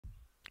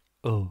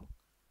ಓ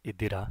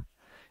ಇದ್ದೀರಾ?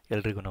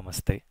 ಎಲ್ರಿಗೂ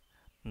ನಮಸ್ತೆ.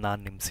 ನಾನು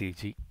ನಿಮ್ಮ C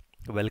G.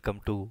 Welcome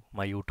to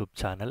my YouTube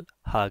channel.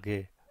 ಹಾಗೆ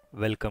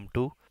welcome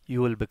to you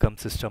will become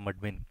system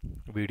admin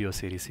video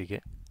ಸೀರೀಸಿಗೆ.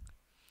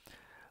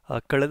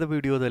 ಕಳೆದ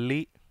ವಿಡಿಯೋದಲ್ಲಿ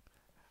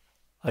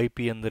ಐ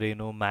ಪಿ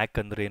ಅಂದ್ರೇನು, ಮ್ಯಾಕ್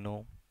ಅಂದ್ರೇನು,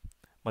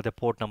 ಮತ್ತು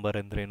ಪೋರ್ಟ್ ನಂಬರ್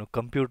ಅಂದ್ರೇನು,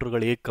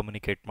 ಕಂಪ್ಯೂಟರ್ಗಳು ಹೇಗೆ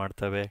ಕಮ್ಯುನಿಕೇಟ್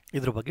ಮಾಡ್ತವೆ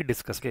ಇದ್ರ ಬಗ್ಗೆ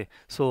ಡಿಸ್ಕಸ್ಗೆ.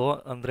 ಸೊ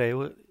ಅಂದರೆ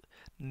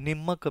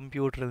ನಿಮ್ಮ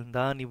ಕಂಪ್ಯೂಟ್ರಿಂದ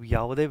ನೀವು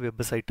ಯಾವುದೇ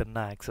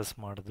ವೆಬ್ಸೈಟನ್ನು ಆ್ಯಕ್ಸಸ್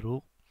ಮಾಡಿದ್ರು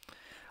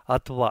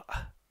ಅಥವಾ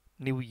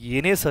ನೀವು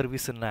ಏನೇ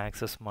ಸರ್ವಿಸನ್ನು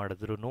ಆ್ಯಕ್ಸಸ್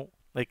ಮಾಡಿದ್ರೂ,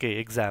 ಲೈಕ್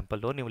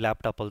ಎಕ್ಸಾಂಪಲ್ಲು ನೀವು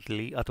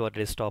ಲ್ಯಾಪ್ಟಾಪಲ್ಲಿ ಅಥವಾ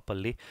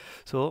ಡೆಸ್ಕ್ಟಾಪಲ್ಲಿ,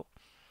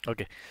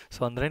 ಓಕೆ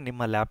ಅಂದರೆ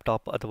ನಿಮ್ಮ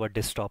ಲ್ಯಾಪ್ಟಾಪ್ ಅಥವಾ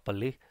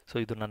ಡೆಸ್ಕ್ಟಾಪಲ್ಲಿ,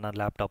 ಇದು ನನ್ನ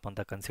ಲ್ಯಾಪ್ಟಾಪ್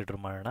ಅಂತ ಕನ್ಸಿಡರ್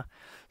ಮಾಡೋಣ.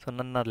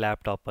 ನನ್ನ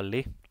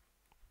ಲ್ಯಾಪ್ಟಾಪಲ್ಲಿ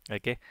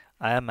okay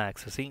I am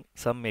ಆ್ಯಕ್ಸಸಿಂಗ್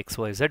some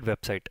XYZ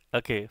website.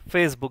 Okay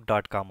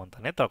facebook.com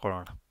ಅಂತಲೇ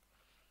ತಗೊಳ್ಳೋಣ.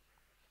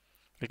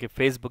 ಓಕೆ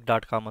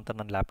facebook.com ಅಂತ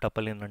ನನ್ನ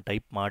ಲ್ಯಾಪ್ಟಾಪಲ್ಲಿ ನಾನು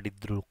ಟೈಪ್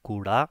ಮಾಡಿದ್ರೂ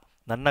ಕೂಡ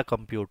ನನ್ನ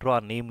ಕಂಪ್ಯೂಟ್ರು ಆ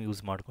ನೇಮ್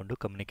ಯೂಸ್ ಮಾಡಿಕೊಂಡು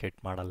ಕಮ್ಯುನಿಕೇಟ್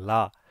ಮಾಡಲ್ಲ.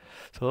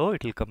 So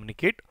it will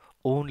communicate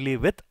only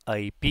with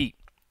I P.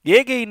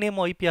 ಹೇಗೆ ಈ ನೇಮ್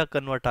ಐ ಪಿ ಆಗಿ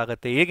ಕನ್ವರ್ಟ್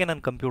ಆಗುತ್ತೆ, ಹೇಗೆ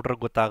ನನ್ನ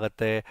ಕಂಪ್ಯೂಟರ್ಗೆ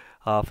ಗೊತ್ತಾಗುತ್ತೆ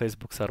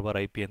ಫೇಸ್ಬುಕ್ ಸರ್ವರ್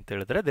ಐ ಪಿ ಅಂತ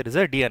ಹೇಳಿದ್ರೆ, there is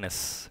a DNS,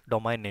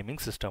 domain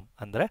naming system.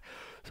 ಅಂದರೆ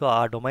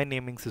ಆ ಡೊಮೈನ್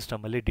ನೇಮಿಂಗ್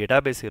ಸಿಸ್ಟಮಲ್ಲಿ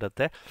ಡೇಟಾಬೇಸ್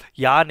ಇರುತ್ತೆ.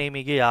 ಯಾವ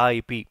ನೇಮಿಗೆ ಯಾವ ಐ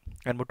ಪಿ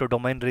ಅಂದ್ಬಿಟ್ಟು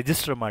ಡೊಮೈನ್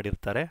ರಿಜಿಸ್ಟರ್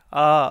ಮಾಡಿರ್ತಾರೆ,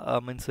 ಆ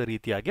ಮೀನ್ಸ್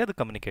ರೀತಿಯಾಗಿ ಅದು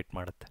ಕಮ್ಯುನಿಕೇಟ್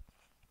ಮಾಡುತ್ತೆ.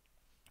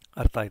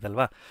 ಅರ್ಥ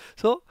ಆಯ್ತಲ್ವಾ?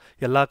 ಸೊ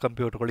ಎಲ್ಲ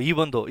ಕಂಪ್ಯೂಟರ್ಗಳು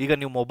ಈಗ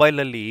ನೀವು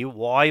ಮೊಬೈಲಲ್ಲಿ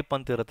ವಾಯ್ಪ್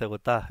ಅಂತ ಇರುತ್ತೆ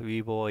ಗೊತ್ತಾ,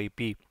 ವಿವೋ ಐ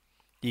ಪಿ.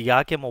 ಈಗ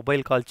ಯಾಕೆ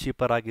ಮೊಬೈಲ್ ಕಾಲ್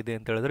ಚೀಪರ್ ಆಗಿದೆ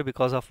ಅಂತ ಹೇಳಿದ್ರೆ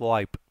because of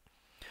ವಾಯ್ಪ್.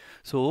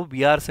 So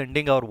we are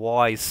sending hour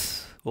voice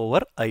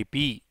over I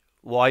P.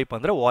 ವಾಯ್ಪ್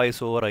ಅಂದರೆ ವಾಯ್ಸ್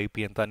ಓವರ್ ಐ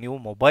ಪಿ ಅಂತ. ನೀವು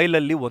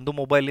ಮೊಬೈಲಲ್ಲಿ ಒಂದು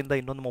ಮೊಬೈಲಿಂದ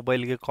ಇನ್ನೊಂದು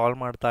ಮೊಬೈಲ್ಗೆ ಕಾಲ್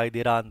ಮಾಡ್ತಾ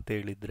ಇದ್ದೀರಾ ಅಂತ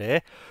ಹೇಳಿದರೆ,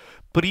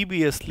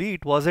 previously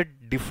it was A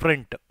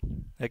different.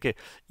 Okay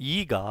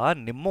ಈಗ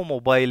ನಿಮ್ಮ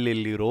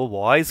ಮೊಬೈಲಲ್ಲಿರೋ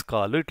voice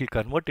call it will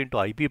convert into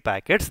I P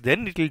packets,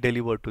 then it will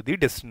deliver to the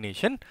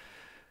destination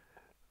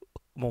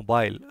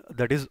mobile,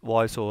 that is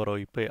voice over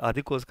I P.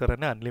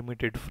 ಅದಕ್ಕೋಸ್ಕರನೇ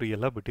ಅನ್ಲಿಮಿಟೆಡ್ ಫ್ರೀ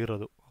ಎಲ್ಲ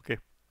ಬಿಟ್ಟಿರೋದು. Okay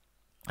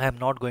I am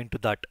not going to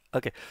that.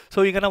 Okay so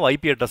ಈಗ ನಾವು I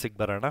P ಅಡ್ರೆಸ್ಸಿಗೆ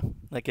ಬರೋಣ.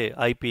 Okay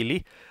I ಪಿಲಿ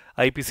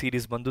I P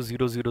series ಬಂದು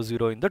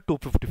 000 ಇಂದ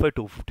 255,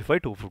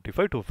 255,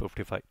 255,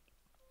 255.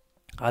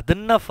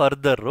 ಅದನ್ನು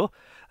ಫರ್ದರು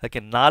okay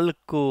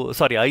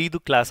 5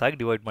 class ಆಗಿ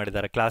ಡಿವೈಡ್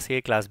ಮಾಡಿದ್ದಾರೆ. Class A,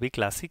 class B,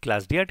 class C,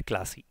 class D and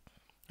class C.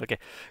 Okay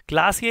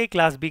class A,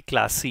 class B,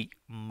 class C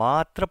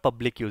ಮಾತ್ರ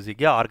ಪಬ್ಲಿಕ್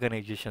ಯೂಸಿಗೆ,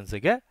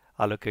 ಆರ್ಗನೈಸೇಷನ್ಸಿಗೆ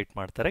ಅಲೋಕೇಟ್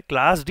ಮಾಡ್ತಾರೆ.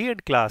 Class D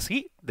and class C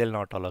Dil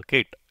not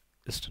allocate.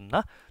 ಇಷ್ಟನ್ನು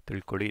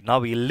ತಿಳ್ಕೊಳ್ಳಿ.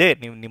 ನಾವು ಎಲ್ಲೇ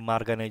ನೀವು ನಿಮ್ಮ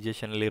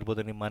ಆರ್ಗನೈಸೇಷನಲ್ಲಿ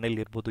ಇರ್ಬೋದು, ನಿಮ್ಮ ಮನೇಲಿ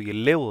ಇರ್ಬೋದು,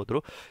 ಎಲ್ಲೇ ಹೋದರೂ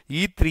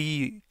ಈ 3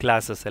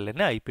 ಕ್ಲಾಸಸ್ಸಲ್ಲೇ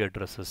ಐ ಪಿ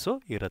ಅಡ್ರೆಸ್ಸಸ್ಸು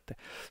ಇರುತ್ತೆ.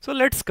 ಸೊ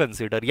ಲೆಟ್ಸ್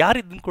ಕನ್ಸಿಡರ್ ಯಾರು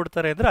ಇದನ್ನು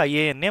ಕೊಡ್ತಾರೆ ಅಂದರೆ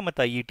IANA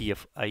ಮತ್ತು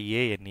IETF.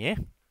 IANA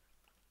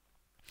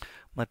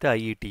ಮತ್ತು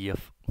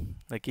IETF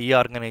ಲೈಕ್ ಈ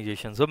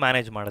ಆರ್ಗನೈಸೇಷನ್ಸು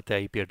ಮ್ಯಾನೇಜ್ ಮಾಡುತ್ತೆ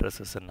ಐ ಪಿ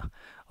ಅಡ್ರೆಸ್ಸನ್ನು.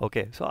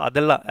 ಓಕೆ ಸೊ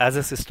ಅದೆಲ್ಲ ಆ್ಯಸ್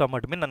ಎ ಸಿಸ್ಟಮ್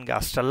ಅಡ್ಮಿನ್ ನನಗೆ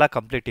ಅಷ್ಟೆಲ್ಲ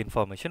ಕಂಪ್ಲೀಟ್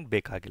ಇನ್ಫಾರ್ಮೇಷನ್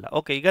ಬೇಕಾಗಿಲ್ಲ.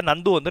 ಓಕೆ ಈಗ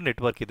ನಂದು ಒಂದು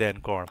ನೆಟ್ವರ್ಕ್ ಇದೆ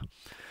ಅಂದ್ಕೊಳ್ಳೋಣ,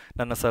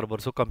 ನನ್ನ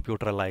ಸರ್ವರ್ಸು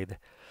ಕಂಪ್ಯೂಟ್ರೆಲ್ಲ ಇದೆ.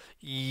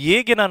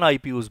 ಹೇಗೆ ನಾನು ಐ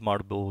ಪಿ ಯೂಸ್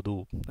ಮಾಡ್ಬೋದು?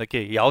 ಓಕೆ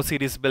ಯಾವ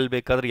ಸೀರೀಸ್ ಬೆಲ್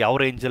ಬೇಕಾದರೆ ಯಾವ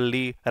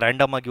ರೇಂಜಲ್ಲಿ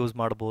ರ್ಯಾಂಡಮ್ ಆಗಿ ಯೂಸ್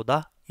ಮಾಡ್ಬೋದಾ?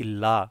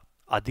 ಇಲ್ಲ.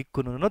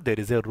 ಅದಕ್ಕೂ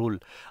ದೆರ್ ಇಸ್ ಎ ರೂಲ್.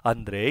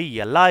 ಅಂದರೆ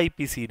ಎಲ್ಲ ಐ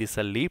ಪಿ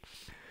ಸೀರೀಸಲ್ಲಿ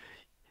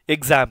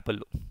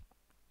ಎಕ್ಸಾಂಪಲ್ಲು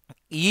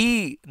ಈ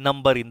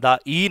ನಂಬರಿಂದ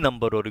ಈ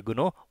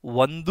ನಂಬರ್ವರೆಗೂ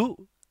ಒಂದು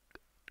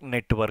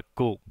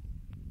ನೆಟ್ವರ್ಕು,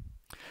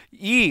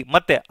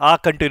 ಮತ್ತು ಆ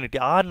ಕಂಟಿನ್ಯೂಟಿ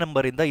ಆ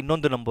ನಂಬರಿಂದ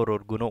ಇನ್ನೊಂದು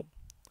ನಂಬರ್ವರೆಗೂ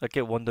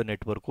ಓಕೆ ಒಂದು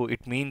network.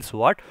 It means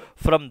what?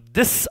 From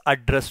this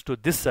address to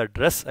this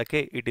address okay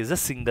it is a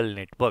single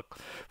network.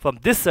 From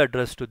this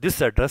address to this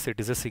address it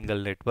is a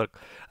single network.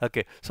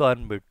 Okay so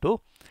ಅಂದ್ಬಿಟ್ಟು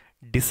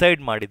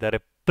decide ಮಾಡಿದ್ದಾರೆ,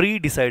 pre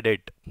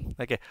decided.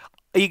 Okay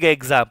ಈಗ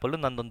example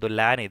ನನ್ನೊಂದು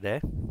LAN ಇದೆ,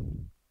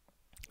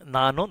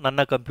 ನಾನು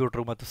ನನ್ನ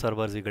computer ಮತ್ತು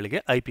ಸರ್ವರ್ಸ್ಗಳಿಗೆ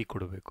I P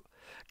ಕೊಡಬೇಕು.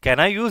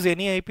 Can I use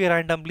any I P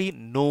randomly?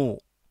 No.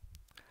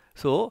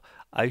 So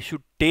I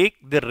should take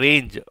the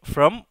range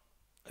from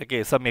okay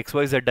some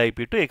XYZ IP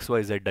to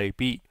XYZ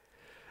IP.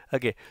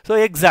 Okay so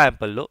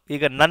example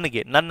ಈಗ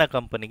ನನ್ನ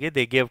ಕಂಪನಿಗೆ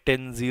ದೇ ಗೇವ್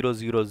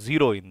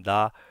 10.0.0.0 ಇಂದ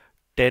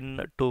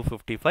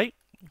 10.255,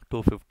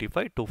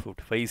 255,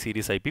 255 ಈ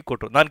ಸೀರೀಸ್ ಐ ಪಿ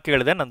ಕೊಟ್ಟರು. ನಾನು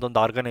ಕೇಳಿದೆ,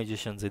 ನನ್ನದೊಂದು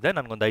ಆರ್ಗನೈಸೇಷನ್ಸ್ ಇದೆ,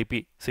 ನನಗೊಂದು ಐ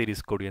ಪಿ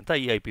ಸೀರೀಸ್ ಕೊಡಿ ಅಂತ.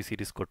 ಈ ಐ ಪಿ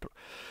ಸೀರೀಸ್ ಕೊಟ್ಟರು.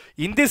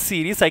 In this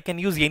series I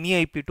can use any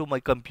I P to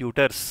my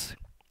computers.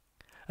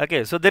 Okay,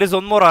 so there is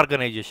one more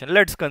organization.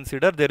 Let's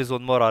consider there is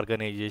one more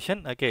organization.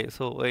 Okay,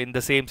 so in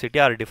the same city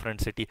or different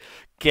city.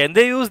 Can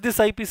they use this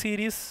IP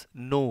series?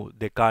 No,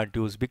 they can't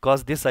use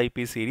because this IP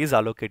series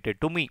allocated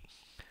to me.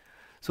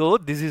 So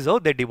this is how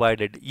they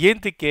divided.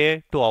 Yentike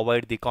to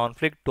avoid the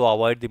conflict, to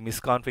avoid the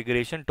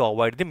misconfiguration, to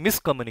avoid the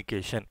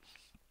miscommunication.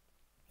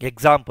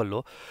 Example,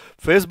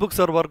 Facebook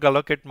server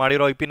allocate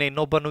ಮಾಡಿರೋ IP ನ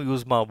ಇನ್ನೊಬ್ಬನು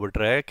use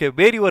ಮಾಡಿಬಿಟ್ರೆ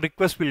where your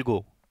request will go?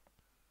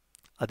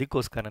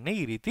 ಅದಕ್ಕೋಸ್ಕರನೇ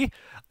ಈ ರೀತಿ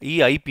ಈ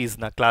I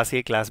ಪಿಸ್ನ class A,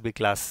 class B,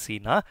 class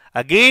ಸಿನ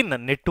again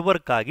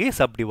network ಆಗಿ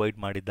ಸಬ್ ಡಿವೈಡ್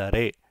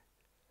ಮಾಡಿದ್ದಾರೆ.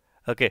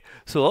 ಓಕೆ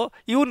ಸೊ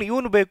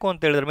ಇವನು ಬೇಕು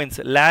ಅಂತ ಹೇಳಿದ್ರೆ ಮೀನ್ಸ್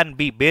ಲ್ಯಾನ್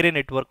ಬಿ ಬೇರೆ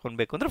ನೆಟ್ವರ್ಕ್ ಒಂದು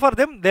ಬೇಕು ಅಂದರೆ for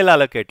them they'll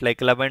allocate like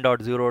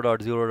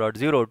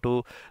 11.0.0.0 to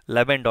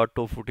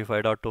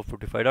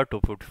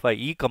 11.255.255.255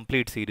 ಈ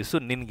ಕಂಪ್ಲೀಟ್ ಸೀರೀಸು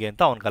ನಿನಗೆ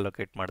ಅಂತ ಅವ್ನಿಗೆ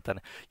ಅಲೋಕೇಟ್ ಮಾಡ್ತಾನೆ.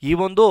 ಈ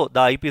ಒಂದು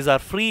the I Ps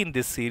R free in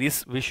this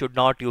series, we should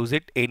not use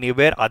it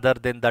anywhere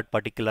other then that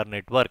particular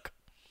network.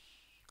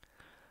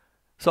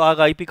 So ಆಗ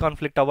ಐ ಪಿ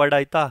ಕಾನ್ಫ್ಲಿಕ್ಟ್ ಅವಾಯ್ಡ್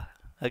ಆಯಿತಾ?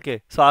 Okay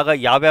so ಆಗ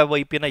ಯಾವ್ಯಾವ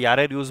ಐ ಪಿನ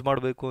ಯಾರ್ಯಾರು ಯೂಸ್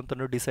ಮಾಡಬೇಕು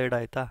ಅಂತಲೂ ಡಿಸೈಡ್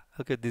ಆಯಿತಾ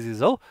okay this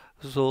is how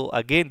so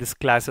again this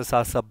classes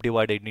R sub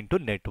divided into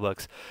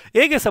networks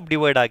ಹೇಗೆ ಸಬ್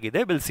ಡಿವೈಡ್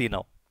ಆಗಿದೆ ವಿಲ್ ಸಿ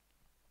ನಾವು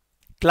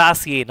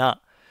ಕ್ಲಾಸ್ ಎನ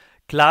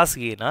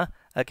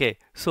okay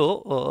so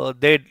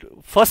they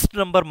first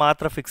number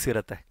ಮಾತ್ರ ಫಿಕ್ಸ್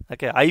ಇರುತ್ತೆ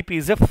okay I P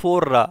is A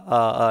 4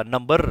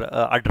 number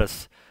address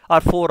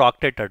or 4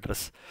 octet address.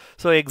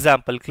 So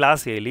example,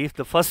 class A, if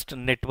the first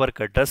network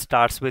address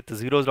starts with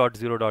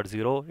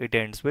 0.0.0, it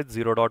ends with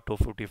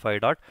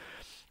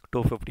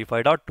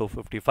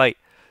 0.255.255.255.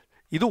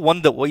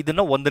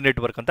 ಇದನ್ನ ಒಂದು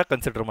network ಅಂತ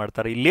consider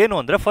ಮಾಡ್ತಾರೆ. ಇಲ್ಲೇನು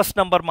ಅಂದರೆ first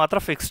number ಮಾತ್ರ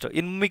fixed,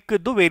 ಇನ್ನು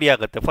ಮಿಕ್ಕಿದ್ದು ವೇರಿ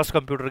ಆಗುತ್ತೆ. ಫಸ್ಟ್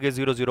ಕಂಪ್ಯೂಟರ್ಗೆ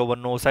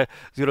 001,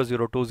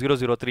 002,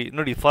 003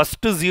 ನೋಡಿ,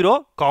 ಫಸ್ಟ್ 0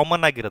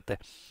 ಕಾಮನ್ ಆಗಿರುತ್ತೆ,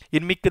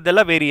 ಇನ್ನು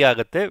ಮಿಕ್ಕಿದ್ದೆಲ್ಲ ವೇರಿ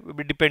ಆಗುತ್ತೆ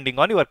depending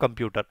on your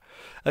computer.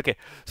 Okay,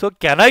 so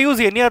can I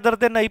use any other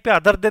then I P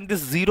other then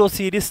this 0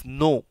 series?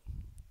 No.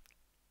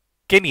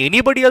 Can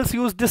anybody else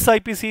use this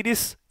IP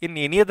series in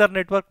any other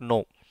network? No.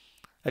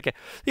 Okay.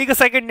 ಈಗ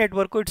second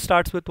network it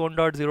starts with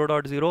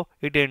 1.0.0,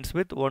 it ends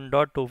with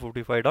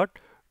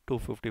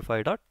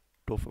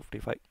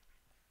 1.255.255.255.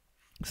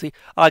 See,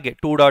 ಹಾಗೆ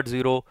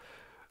 2.0,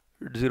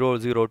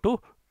 002,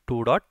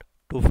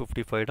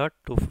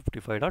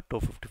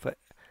 2.255.255.255.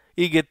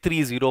 ಹೀಗೆ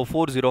 30,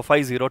 40,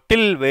 50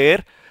 till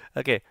where?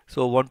 Okay, so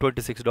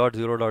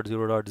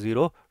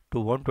 126.0.0.0 to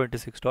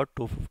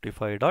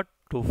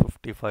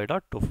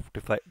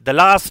 126.255.255.255. The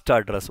last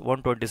address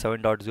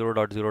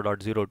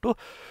 127.0.0.0 to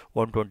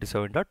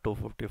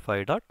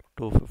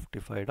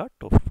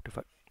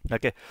 127.255.255.255.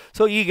 Okay,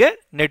 so ಹೀಗೆ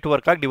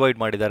network ಆಗಿ divide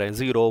ಮಾಡಿದ್ದಾರೆ.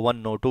 0, 1,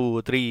 2,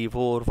 3,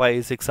 4,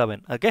 5, 6, 7.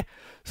 Okay,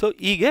 so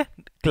ಹೀಗೆ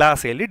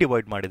class ಎಲ್ಲಿ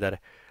divide ಮಾಡಿದ್ದಾರೆ.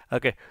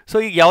 Okay, so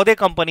ಈಗ ಯಾವುದೇ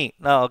ಕಂಪನಿ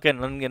ಓಕೆ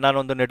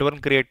ನಾನೊಂದು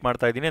ನೆಟ್ವರ್ಕ್ ಕ್ರಿಯೇಟ್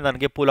ಮಾಡ್ತಾ ಇದ್ದೀನಿ,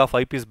 ನನಗೆ ಪೂಲ್ ಆಫ್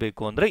ಐ ಪಿಸ್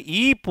ಬೇಕು ಅಂದರೆ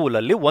ಈ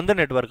ಪೂಲಲ್ಲಿ ಒಂದು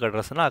ನೆಟ್ವರ್ಕ್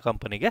ಅಡ್ರೆಸ್ಸನ್ನು ಆ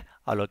ಕಂಪನಿಗೆ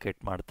ಅಲೋಕೇಟ್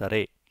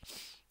ಮಾಡ್ತಾರೆ.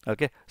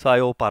 ಓಕೆ, ಸೊ ಐ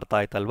ಹೋಪ್ ಅರ್ಥ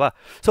ಆಯ್ತಲ್ವಾ?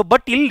 ಸೊ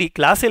ಬಟ್ ಇಲ್ಲಿ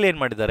ಕ್ಲಾಸಲ್ಲಿ ಏನು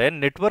ಮಾಡಿದ್ದಾರೆ,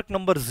 ನೆಟ್ವರ್ಕ್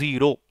ನಂಬರ್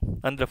 0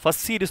 ಅಂದರೆ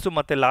ಫಸ್ಟ್ ಸೀರೀಸು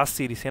ಮತ್ತು ಲಾಸ್ಟ್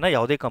ಸೀರೀಸಿನ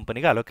ಯಾವುದೇ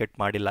ಕಂಪನಿಗೆ ಅಲೋಕೇಟ್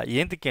ಮಾಡಿಲ್ಲ.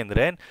 ಏನಕ್ಕೆ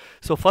ಅಂದರೆ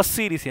ಸೊ ಫಸ್ಟ್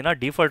ಸೀರೀಸಿನ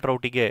ಡಿಫಾಲ್ಟ್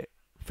ರೌಟಿಗೆ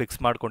ಫಿಕ್ಸ್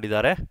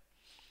ಮಾಡ್ಕೊಂಡಿದ್ದಾರೆ.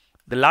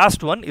 The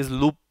last one is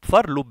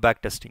loop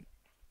back testing.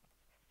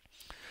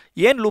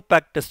 ಏನು ಲೂಪ್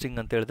ಬ್ಯಾಕ್ ಟೆಸ್ಟಿಂಗ್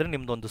ಅಂತ ಹೇಳಿದ್ರೆ,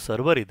 ನಿಮ್ದೊಂದು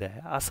ಸರ್ವರ್ ಇದೆ,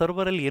 ಆ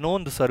ಸರ್ವರಲ್ಲಿ ಏನೋ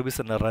ಒಂದು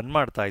ಸರ್ವಿಸನ್ನು ರನ್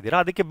ಮಾಡ್ತಾ ಇದ್ದೀರಾ,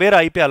 ಅದಕ್ಕೆ ಬೇರೆ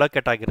ಐ ಪಿ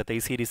ಅಲೋಕೇಟ್ ಆಗಿರುತ್ತೆ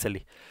ಈ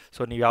ಸೀರೀಸಲ್ಲಿ.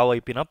 ಸೊ ನೀವು ಯಾವ ಐ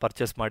ಪಿನ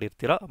ಪರ್ಚೇಸ್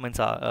ಮಾಡಿರ್ತೀರಾ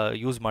ಮೀನ್ಸ್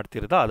ಯೂಸ್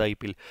ಮಾಡ್ತಿರೋದ ಅದು ಐ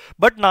ಪಿಲಿ.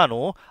 ಬಟ್ ನಾನು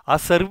ಆ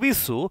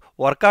ಸರ್ವಿಸು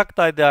ವರ್ಕ್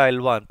ಆಗ್ತಾ ಇದೆಯಾ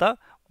ಇಲ್ವಾ ಅಂತ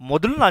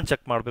ಮೊದಲು ನಾನು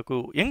ಚೆಕ್ ಮಾಡಬೇಕು.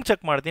 ಹೆಂಗೆ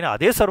ಚೆಕ್ ಮಾಡ್ತೀನಿ,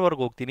 ಅದೇ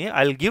ಸರ್ವರ್ಗೆ ಹೋಗ್ತೀನಿ,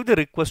 I will give the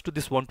request to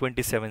this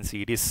 127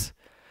 series.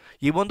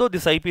 ಇವನ್ ದೋ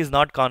this I P is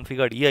not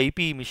ಕಾನ್ಫಿಗರ್ಡ್, ಈ ಐ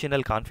ಪಿ ಈ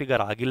ಮಿಷಿನಲ್ಲಿ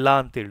ಕಾನ್ಫಿಗರ್ ಆಗಿಲ್ಲ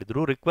ಅಂತ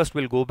ಹೇಳಿದ್ರು, request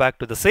will go back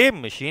to the same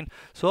machine,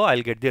 so I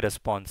will get the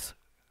response.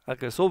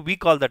 Okay, so we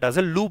call that as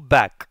A loop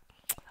back.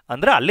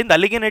 ಅಂದರೆ ಅಲ್ಲಿಂದ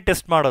ಅಲ್ಲಿಗೇನೆ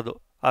test ಮಾಡೋದು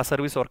ಆ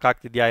service work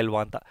ಆಗ್ತಿದೆಯಾ ಇಲ್ವಾ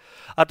ಅಂತ.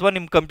 ಅಥವಾ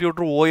ನಿಮ್ಮ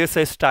ಕಂಪ್ಯೂಟ್ರು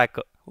OSI ಸ್ಟ್ಯಾಕ್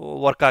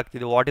ವರ್ಕ್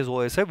ಆಗ್ತಿದೆ, what is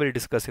OSI will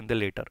discuss in the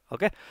later.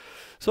 Okay,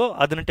 so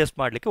ಅದನ್ನು ಟೆಸ್ಟ್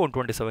ಮಾಡಲಿಕ್ಕೆ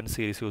 127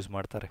 ಸೀರೀಸ್ ಯೂಸ್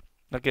ಮಾಡ್ತಾರೆ.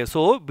 Okay,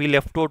 so we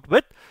left out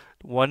with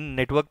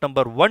network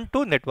number 1 to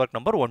network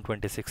number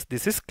 126.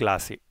 This is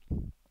class A.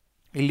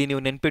 ಇಲ್ಲಿ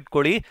ನೀವು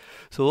ನೆನ್ಪಿಟ್ಕೊಳ್ಳಿ,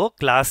 so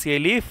class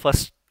ಎಲ್ಲಿ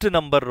first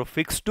number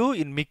fixed,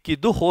 ಇನ್ನು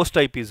ಮಿಕ್ಕಿದ್ದು host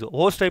I ಪಿಸು.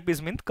 Host I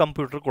Ps means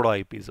computer ಕೊಡೋ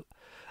ಐ ಪಿಸು,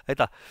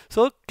 ಆಯಿತಾ?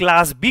 ಸೊ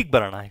ಕ್ಲಾಸ್ ಬಿಗೆ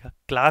ಬರೋಣ. ಈಗ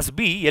ಕ್ಲಾಸ್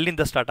ಬಿ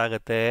ಎಲ್ಲಿಂದ ಸ್ಟಾರ್ಟ್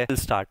ಆಗುತ್ತೆ?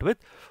 Start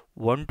with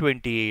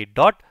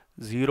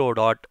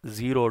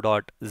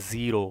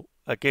 128.0.0.0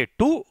 okay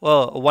to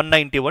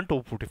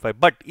 191.255.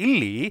 But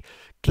ಇಲ್ಲಿ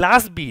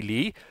ಕ್ಲಾಸ್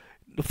ಬಿಲಿ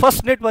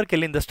ಫಸ್ಟ್ ನೆಟ್ವರ್ಕ್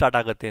ಎಲ್ಲಿಂದ ಸ್ಟಾರ್ಟ್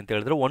ಆಗುತ್ತೆ ಅಂತ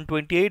ಹೇಳಿದ್ರೆ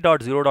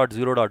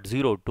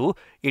 128.0.0.0 to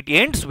it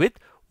ends with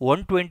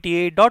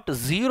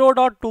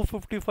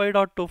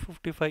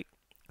 128.0.255.255.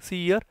 C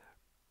year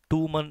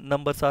 2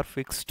 numbers are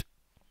fixed,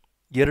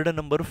 2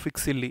 number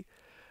fix ಇಲ್ಲಿ.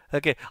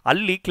 ಓಕೆ,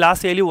 ಅಲ್ಲಿ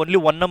ಕ್ಲಾಸ್ ಎಲ್ಲಿ ಓನ್ಲಿ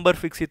 1 ನಂಬರ್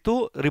ಫಿಕ್ಸ್ ಇತ್ತು,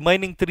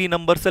 ರಿಮೈನಿಂಗ್ 3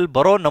 ನಂಬರ್ಸಲ್ಲಿ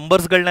ಬರೋ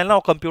ನಂಬರ್ಸ್ಗಳನ್ನೆಲ್ಲ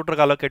ನಾವು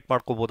ಕಂಪ್ಯೂಟರ್ಗೆ ಅಲೋಕೇಟ್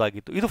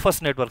ಮಾಡ್ಕೋಬೋದಾಗಿತ್ತು. ಇದು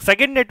ಫಸ್ಟ್ ನೆಟ್ವರ್ಕ್.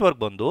 ಸೆಕೆಂಡ್ ನೆಟ್ವರ್ಕ್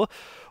ಬಂದು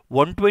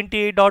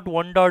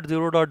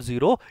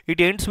 128.1.0.0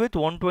 it ends with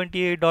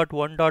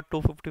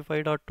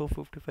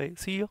 128.1.255.255.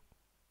 C you,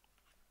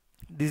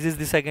 this is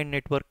the second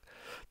network.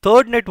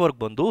 Third network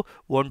ಬಂದು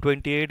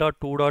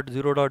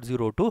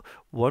 128.2.0.0 ಟು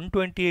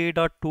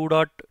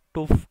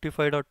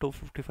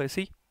 128.2.255.255.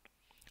 ಸಿ,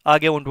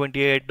 ಹಾಗೆ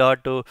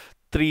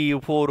 128.3,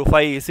 4,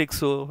 5,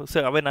 6,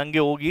 7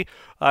 ಹಂಗೆ ಹೋಗಿ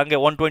ಹಂಗೆ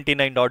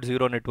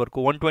 129.0 network,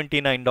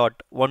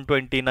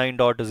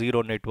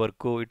 129.129.0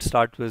 network. It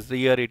start with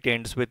year, it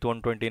ends with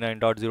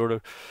 129.0.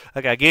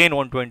 ಹಾಗೆ again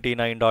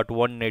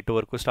 129.1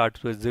 network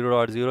starts with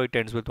 0.0, it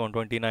ends with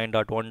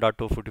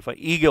 129.1.255.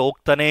 ಹೀಗೆ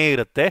ಹೋಗ್ತಾನೇ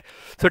ಇರುತ್ತೆ.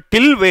 So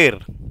till wear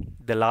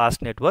the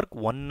last network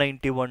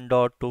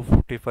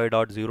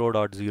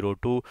 191.255.0.0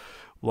 to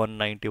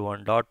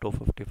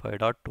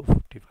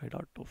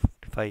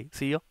 191.255.255.255.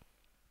 C you.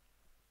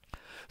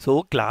 So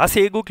class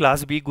ಎಗೂ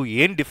class ಬಿಗೂ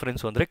ಏನು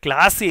difference ಅಂದರೆ,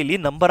 class ಎಲ್ಲಿ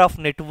ನಂಬರ್ ಆಫ್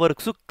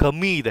ನೆಟ್ವರ್ಕ್ಸು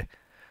ಕಮ್ಮಿ ಇದೆ.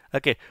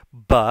 Okay,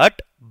 but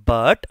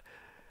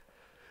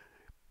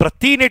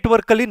ಪ್ರತಿ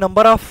ನೆಟ್ವರ್ಕಲ್ಲಿ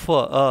number of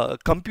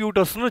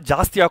ಕಂಪ್ಯೂಟರ್ಸ್ನು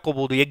ಜಾಸ್ತಿ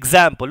ಹಾಕೋಬೋದು.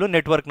 ಎಕ್ಸಾಂಪಲು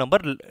ನೆಟ್ವರ್ಕ್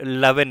ನಂಬರ್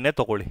 11ನೇ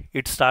ತೊಗೊಳ್ಳಿ.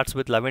 It starts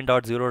with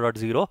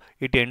 11.0.0,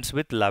 it ends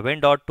with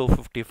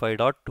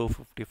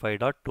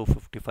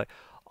 11.255.255.255.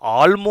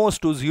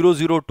 Almost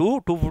 002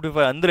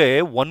 255 ಅಂದರೆ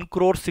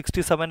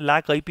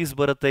 1,67,00,000 ಐ ಪಿಸ್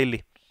ಬರುತ್ತೆ ಇಲ್ಲಿ.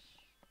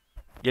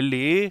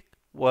 ಎಲ್ಲಿ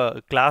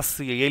ಕ್ಲಾಸ್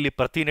ಎಲ್ಲಿ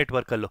ಪ್ರತಿ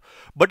ನೆಟ್ವರ್ಕಲ್ಲೂ.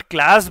 ಬಟ್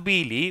ಕ್ಲಾಸ್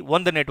ಬಿಲಿ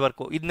ಒಂದು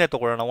ನೆಟ್ವರ್ಕು ಇದನ್ನೇ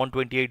ತೊಗೊಳ್ಳೋಣ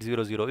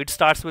 128.0.0. It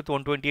starts with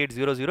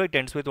 128.0.0, it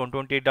ends with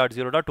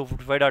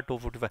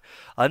 128.0.255.255.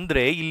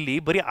 ಅಂದರೆ ಇಲ್ಲಿ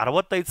ಬರೀ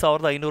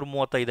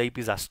 65,535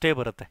 IPs ಅಷ್ಟೇ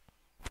ಬರುತ್ತೆ.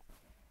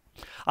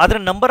 ಆದರೆ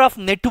ನಂಬರ್ ಆಫ್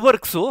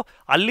ನೆಟ್ವರ್ಕ್ಸು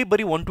ಅಲ್ಲಿ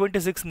ಬರೀ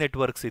 126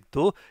 ನೆಟ್ವರ್ಕ್ಸ್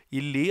ಇತ್ತು,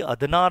 ಇಲ್ಲಿ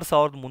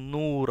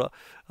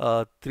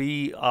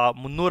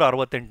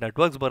 16,368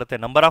 ನೆಟ್ವರ್ಕ್ಸ್ ಬರುತ್ತೆ.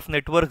 ನಂಬರ್ ಆಫ್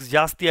ನೆಟ್ವರ್ಕ್ಸ್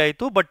ಜಾಸ್ತಿ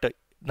ಆಯಿತು, but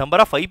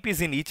number of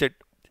IPs in each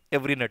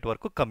every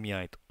network ಕಮ್ಮಿ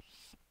ಆಯಿತು.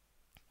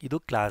 ಇದು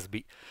ಕ್ಲಾಸ್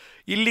ಬಿ.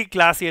 ಇಲ್ಲಿ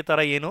ಕ್ಲಾಸ್ ಎ ಥರ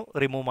ಏನು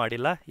ರಿಮೂವ್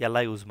ಮಾಡಿಲ್ಲ, ಎಲ್ಲ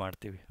ಯೂಸ್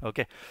ಮಾಡ್ತೀವಿ.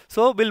 Okay,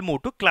 so will move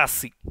to class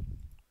C.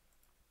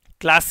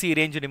 Class C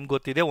range ನಿಮ್ಗೆ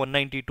ಗೊತ್ತಿದೆ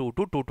 192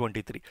 to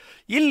 223.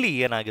 ಇಲ್ಲಿ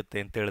ಏನಾಗುತ್ತೆ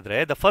ಅಂತ ಹೇಳಿದ್ರೆ,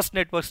 the first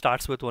network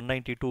starts with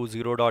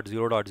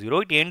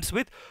 192.0.0.0, it ends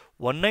with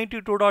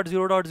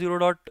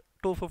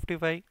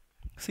 192.0.0.255.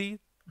 C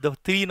the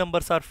 3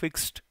 numbers are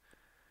fixed.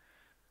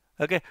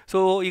 Okay, so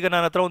ಈಗ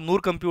ನನ್ನ ಹತ್ರ ಒಂದು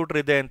 100 ಕಂಪ್ಯೂಟರ್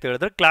ಇದೆ ಅಂತ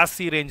ಹೇಳಿದ್ರೆ ಕ್ಲಾಸ್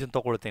ಸಿ ರೇಂಜ್ ಅಂತ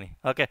ತೊಗೊಳ್ತೀನಿ.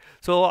 ಓಕೆ,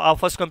 ಸೊ ಆ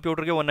ಫಸ್ಟ್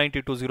ಕಂಪ್ಯೂಟರ್ಗೆ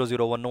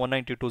 192.0.0.1,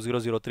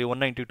 192.0.0.3,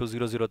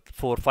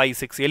 192.0.0.4, 5,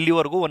 6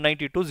 ಎಲ್ಲಿವರೆಗೂ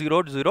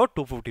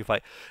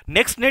 192.0.0.255.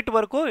 Next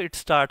network it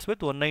starts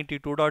with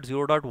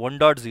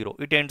 192.0.1.0,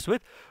 it ends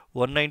with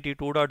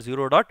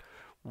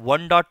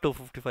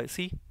 192.0.1.255.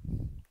 C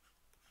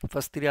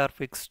first 3 are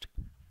fixed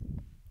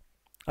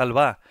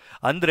ಅಲ್ವಾ?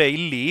 ಅಂದರೆ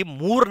ಇಲ್ಲಿ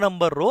 3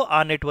 ನಂಬರು ಆ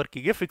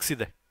ನೆಟ್ವರ್ಕಿಗೆ ಫಿಕ್ಸ್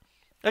ಇದೆ.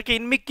 ಓಕೆ,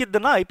 ಇನ್ನು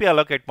ಮಿಕ್ಕಿದ್ದನ್ನು IP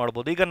ಅಲೋಕೇಟ್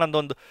ಮಾಡ್ಬೋದು. ಈಗ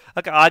ನಂದೊಂದು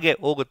ಓಕೆ ಹಾಗೆ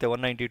ಹೋಗುತ್ತೆ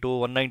 192,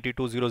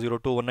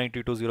 192.0.0.2,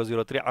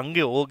 192.0.0.3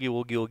 ಹಂಗೆ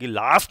ಹೋಗಿ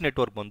ಲಾಸ್ಟ್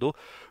ನೆಟ್ವರ್ಕ್ ಬಂದು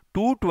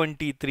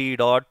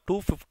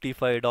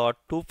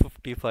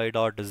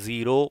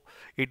 223.255.255.0,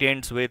 ಇಟ್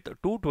ಎಂಡ್ಸ್ ವಿತ್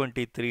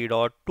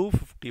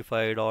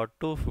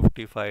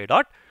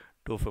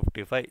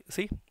 223.255.255.255.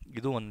 ಸಿ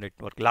ಇದು ಒಂದು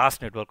ನೆಟ್ವರ್ಕ್, ಲಾಸ್ಟ್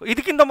ನೆಟ್ವರ್ಕ್.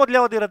 ಇದಕ್ಕಿಂತ ಮೊದಲು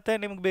ಯಾವುದಿರುತ್ತೆ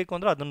ನಿಮ್ಗೆ ಬೇಕು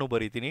ಅಂದರೆ ಅದನ್ನು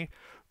ಬರೀತೀನಿ.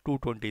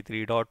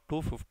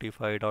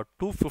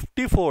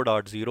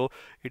 223.255.254.0,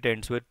 it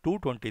ends with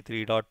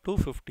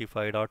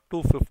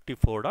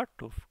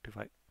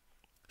 223.255.254.255.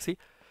 ಸಿ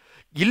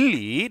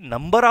ಇಲ್ಲಿ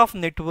number of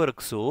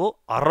networks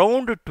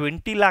around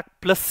 20 lakh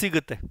plus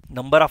ಸಿಗುತ್ತೆ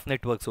ನಂಬರ್ ಆಫ್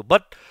ನೆಟ್ವರ್ಕ್ಸು.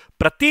 ಬಟ್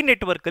ಪ್ರತಿ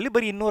ನೆಟ್ವರ್ಕಲ್ಲಿ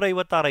ಬರೀ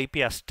 256 IP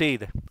ಅಷ್ಟೇ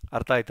ಇದೆ.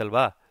 ಅರ್ಥ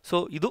ಆಯ್ತಲ್ವಾ? ಸೊ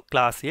ಇದು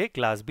class A,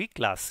 class B,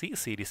 class C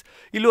series.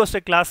 ಇಲ್ಲೂ ಅಷ್ಟೇ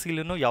ಕ್ಲಾಸ್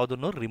ಸಿಲೂ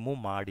ಯಾವುದನ್ನು ರಿಮೂವ್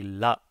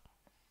ಮಾಡಿಲ್ಲ.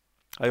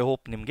 ಐ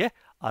ಹೋಪ್ ನಿಮಗೆ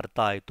ಅರ್ಥ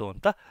ಆಯಿತು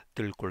ಅಂತ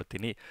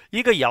ತಿಳ್ಕೊಳ್ತೀನಿ.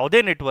 ಈಗ ಯಾವುದೇ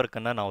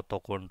ನೆಟ್ವರ್ಕನ್ನು ನಾವು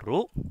ತೊಗೊಂಡ್ರು,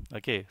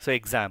 ಓಕೆ, ಸೊ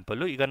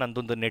ಎಕ್ಸಾಂಪಲು ಈಗ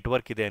ನಂದೊಂದು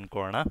ನೆಟ್ವರ್ಕ್ ಇದೆ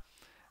ಅಂದ್ಕೊಳ್ಳೋಣ.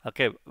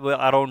 ಓಕೆ,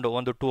 ಅರೌಂಡ್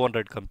ಒಂದು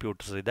 200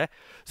 ಕಂಪ್ಯೂಟರ್ಸ್ ಇದೆ.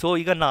 ಸೊ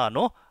ಈಗ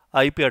ನಾನು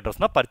IP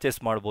ಅಡ್ರೆಸ್ನ ಪರ್ಚೇಸ್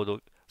ಮಾಡ್ಬೋದು.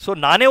 ಸೊ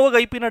ನಾನೇ ಹೋಗಿ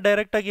IP ನ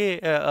ಡೈರೆಕ್ಟಾಗಿ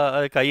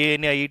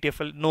IANA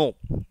IETFL ನೋ,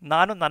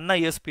 ನಾನು ನನ್ನ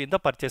ESP ಇಂದ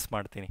ಪರ್ಚೇಸ್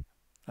ಮಾಡ್ತೀನಿ.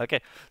 ಓಕೆ,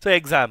 ಸೊ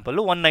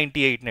ಎಕ್ಸಾಂಪಲು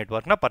 198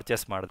 ನೆಟ್ವರ್ಕ್ನ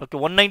ಪರ್ಚೇಸ್ ಮಾಡೋದು. ಓಕೆ,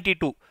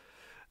 192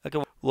 ಓಕೆ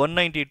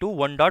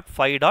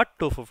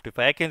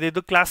 192.1.5.255 ಯಾಕೆಂದರೆ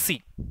ಇದು ಕ್ಲಾಸ್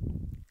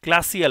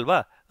ಸಿ ಅಲ್ವಾ?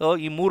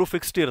 ಈ 3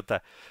 ಫಿಕ್ಸ್ಡ್ ಇರುತ್ತೆ.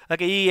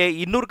 ಓಕೆ, ಈ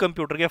 200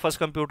 ಕಂಪ್ಯೂಟರ್ಗೆ ಫಸ್ಟ್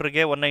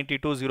ಕಂಪ್ಯೂಟರ್ಗೆ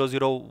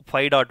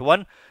 192.0.0.5.1,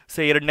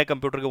 ಸೇ ಎರಡನೇ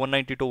ಕಂಪ್ಯೂಟರ್ಗೆ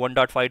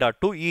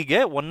 192.1.5.2, ಹೀಗೆ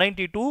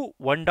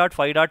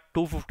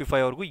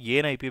 192.1.5.255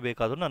 ಏನು IP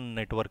ಬೇಕಾದರೂ ನನ್ನ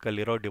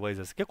ನೆಟ್ವರ್ಕಲ್ಲಿರೋ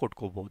ಡಿವೈಸಸ್ಗೆ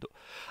ಕೊಟ್ಕೋಬೋದು.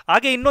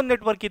 ಹಾಗೆ ಇನ್ನೊಂದು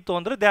ನೆಟ್ವರ್ಕ್ ಇತ್ತು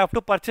ಅಂದರೆ they have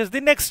to purchase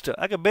the next.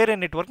 ಹಾಗೆ ಬೇರೆ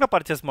ನೆಟ್ವರ್ಕ್ನ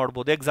ಪರ್ಚೇಸ್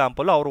ಮಾಡ್ಬೋದು.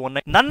 ಎಕ್ಸಾಂಪಲು ಅವರು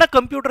ನನ್ನ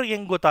ಕಂಪ್ಯೂಟರ್ಗೆ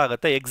ಹೆಂಗೆ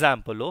ಗೊತ್ತಾಗುತ್ತೆ?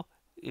 ಎಕ್ಸಾಂಪಲು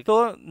ಈಗ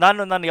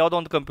ನಾನು ಯಾವುದೋ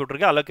ಒಂದು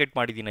ಕಂಪ್ಯೂಟರ್ಗೆ ಅಲೋಕೇಟ್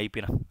ಮಾಡಿದ್ದೀನಿ IP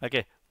ನ.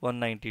 ಓಕೆ,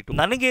 192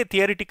 ನನಗೆ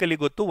ಥಿಯರಿಟಿಕಲಿ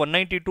ಗೊತ್ತು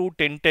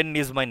 192.10.10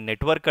 is my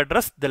network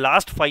address, the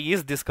last 5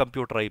 is this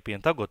computer IP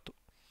ಅಂತ ಗೊತ್ತು.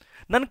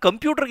 ನನ್ನ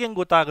ಕಂಪ್ಯೂಟರ್ಗೆ ಹೆಂಗೆ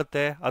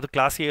ಗೊತ್ತಾಗುತ್ತೆ? ಅದು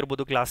ಕ್ಲಾಸ್ ಎ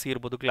ಇರ್ಬೋದು, ಕ್ಲಾಸ್ ಸಿ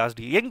ಇರ್ಬೋದು, ಕ್ಲಾಸ್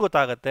ಡಿ, ಹೆಂಗೆ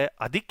ಗೊತ್ತಾಗುತ್ತೆ?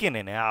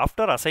 ಅದಕ್ಕೇನೆ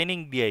after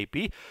assigning the IP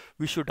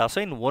we should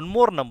assign one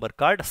more number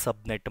card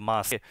ಸಬ್ನೆಟ್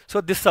mask. So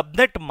this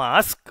ಸಬ್ನೆಟ್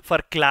mask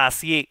for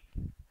class A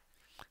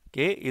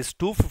is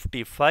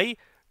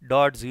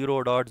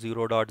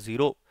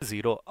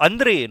 255.0.0.0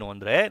 ಅಂದರೆ ಏನು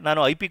ಅಂದರೆ, ನಾನು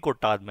IP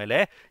ಕೊಟ್ಟಾದ್ಮೇಲೆ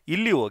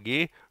ಇಲ್ಲಿ ಹೋಗಿ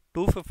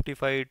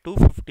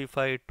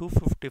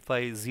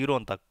 255.255.255.0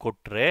 ಅಂತ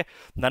ಕೊಟ್ಟರೆ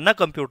ನನ್ನ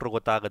ಕಂಪ್ಯೂಟರ್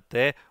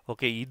ಗೊತ್ತಾಗುತ್ತೆ.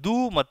 ಓಕೆ, ಇದು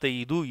ಮತ್ತು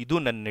ಇದು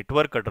ನನ್ನ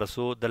network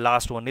address, the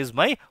last one is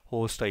my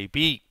host IP.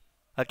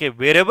 Okay,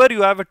 wherever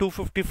you have A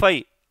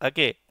 255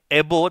 okay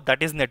above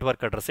that is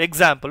network address.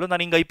 Example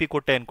ನಾನು ಹಿಂಗೆ IP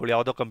ಕೊಟ್ಟೆ ಅಂದ್ಕೊಳ್ಳಿ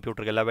ಯಾವುದೋ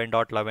ಕಂಪ್ಯೂಟರ್ಗೆ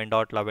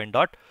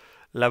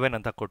 11.11.11.11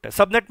 ಅಂತ ಕೊಟ್ಟೆ.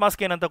 ಸಬ್ನೆಟ್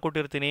ಮಾಸ್ಕ್ ಏನಂತ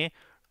ಕೊಟ್ಟಿರ್ತೀನಿ?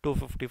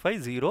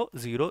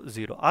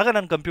 255.0.0.0. ಆಗ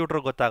ನನ್ನ ಕಂಪ್ಯೂಟರ್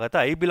ಗೊತ್ತಾಗುತ್ತೆ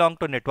I belong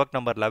to network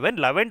number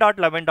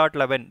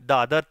 11.11.11, the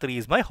other 3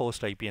 is my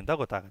host IP ಅಂತ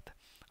ಗೊತ್ತಾಗುತ್ತೆ.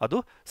 ಅದು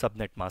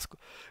ಸಬ್ನೆಟ್ ಮಾಸ್ಕ್.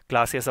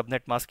 ಕ್ಲಾಸ್ ಎ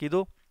ಸಬ್ನೆಟ್ ಮಾಸ್ಕ್ ಇದು,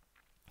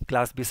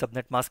 ಕ್ಲಾಸ್ ಬಿ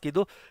ಸಬ್ನೆಟ್ ಮಾಸ್ಕ್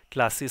ಇದು,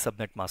 ಕ್ಲಾಸ್ ಸಿ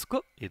ಸಬ್ನೆಟ್ ಮಾಸ್ಕು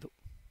ಇದು.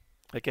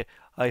 ಓಕೆ,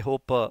 ಐ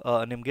ಹೋಪ್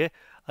ನಿಮಗೆ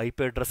IP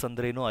ಅಡ್ರೆಸ್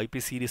ಅಂದ್ರೇನು, IP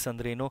ಸೀರೀಸ್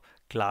ಅಂದ್ರೇನು,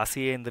 ಕ್ಲಾಸ್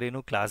ಎ ಅಂದ್ರೇನು,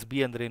 ಕ್ಲಾಸ್ ಬಿ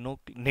ಅಂದ್ರೇನು,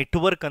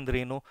 ನೆಟ್ವರ್ಕ್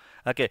ಅಂದ್ರೇನು.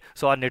 ಓಕೆ,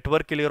 ಸೊ ಆ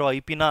ನೆಟ್ವರ್ಕಲ್ಲಿರೋ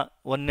IP ನ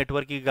ಒಂದು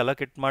ನೆಟ್ವರ್ಕಿಗೆ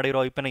ಅಲೋಕೇಟ್ ಮಾಡಿರೋ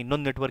IP ನ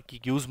ಇನ್ನೊಂದು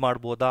ನೆಟ್ವರ್ಕಿಗೆ ಯೂಸ್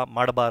ಮಾಡ್ಬೋದಾ,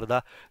 ಮಾಡಬಾರ್ದಾ?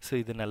 ಸೊ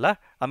ಇದನ್ನೆಲ್ಲ,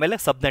 ಆಮೇಲೆ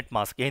ಸಬ್ನೆಟ್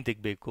ಮಾಸ್ಕ್ ಏನು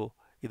ತೆಗಬೇಕು,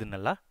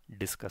 ಇದನ್ನೆಲ್ಲ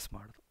ಡಿಸ್ಕಸ್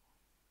ಮಾಡೋದು.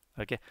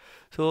 ಓಕೆ,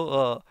 ಸೊ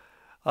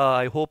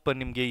ಐ ಹೋಪ್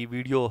ನಿಮಗೆ ಈ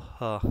ವಿಡಿಯೋ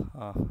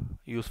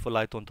ಯೂಸ್ಫುಲ್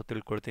ಆಯಿತು ಅಂತ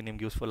ತಿಳ್ಕೊಳ್ತೀನಿ.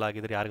 ನಿಮ್ಗೆ ಯೂಸ್ಫುಲ್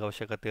ಆಗಿದ್ರೆ ಯಾರಿಗೆ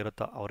ಅವಶ್ಯಕತೆ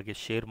ಇರುತ್ತೋ ಅವ್ರಿಗೆ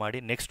ಶೇರ್ ಮಾಡಿ.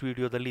 ನೆಕ್ಸ್ಟ್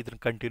ವೀಡಿಯೋದಲ್ಲಿ ಇದನ್ನು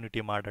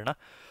ಕಂಟಿನ್ಯೂಟಿ ಮಾಡೋಣ.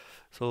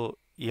 ಸೊ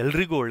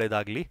ಎಲ್ರಿಗೂ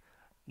ಒಳ್ಳೆಯದಾಗಲಿ.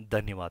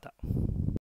 ಧನ್ಯವಾದ.